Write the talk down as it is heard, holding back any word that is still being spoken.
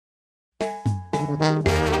Cuéntame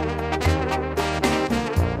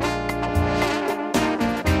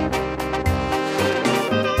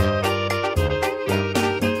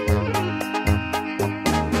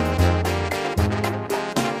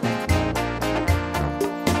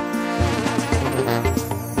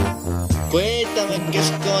qué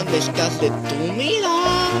escondes tras de tu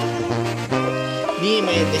mirada.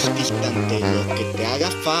 Dime en este instante lo que te haga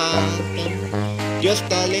falta. Yo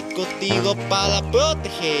estaré contigo para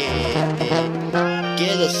protegerte.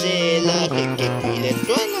 Quiero ser la que cuide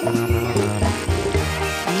tu alma.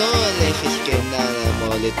 No dejes que nada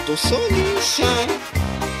mole tu sonrisa.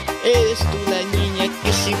 Eres tú la niña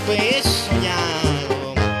que siempre he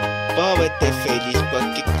soñado. Por verte feliz,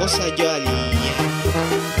 cualquier cosa yo haría.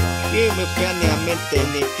 Dime planeamente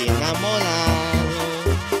de ti enamorado.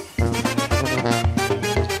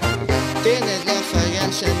 Tienes la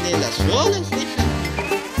fragancia de las flores de jardín.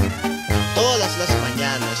 Todas las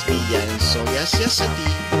mañanas brillan el sol gracias a ti.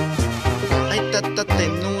 Hay tanta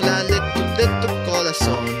ternura de tu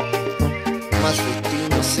corazón. Más de tu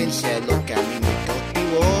inocencia es lo que a mí me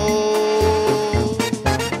cautivó.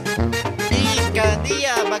 Y cada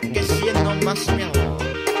día va creciendo más mi amor.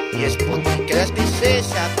 Y es por ti que la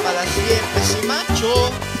tristeza para siempre se marchó.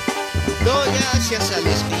 Doy gracias al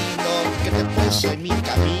destino que te puso en mi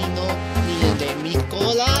camino, Niña de mi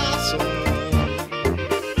corazón.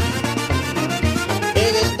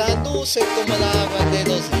 Eres tan dulce como el agua de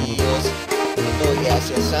los ríos. Doy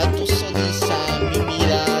gracias a tu sonrisa, mi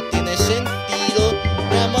vida tiene sentido.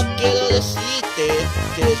 Mi amor, quiero decirte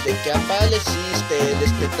que desde que apareciste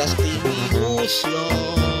despertaste mi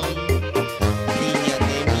ilusión.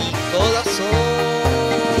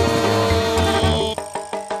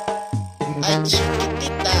 Ay,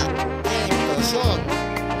 chiquitita, Niña de mi corazón,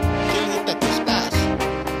 qué bonita que estás.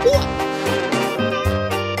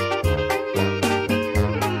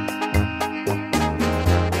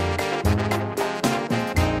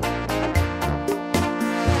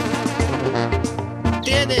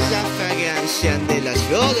 Tienes la fragancia de las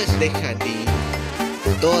flores de jardín.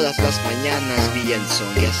 Todas las mañanas brilla el sol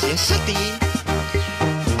gracias a ti.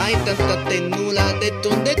 Hay tanta ternura de tu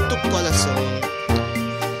corazón.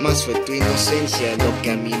 Más fue tu inocencia lo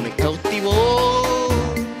que a mí me cautivó.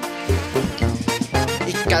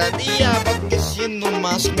 Y cada día va creciendo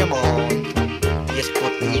más mi amor. Y es por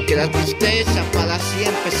ti que la tristeza para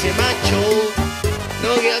siempre se marchó. No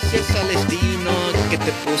gracias al destino que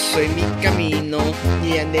te puso en mi camino,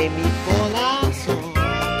 Niña de mi corazón.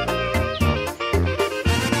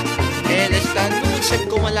 Eres tan dulce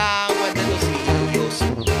como el agua de los ríos.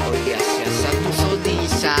 Hoy gracias a tu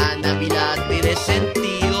sonrisa, Navidad tiene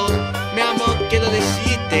sentido. Mi amor, quiero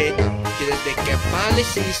decirte que desde que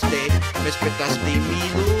apareciste, respetaste mi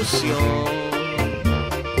ilusión.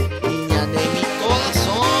 Niña de mi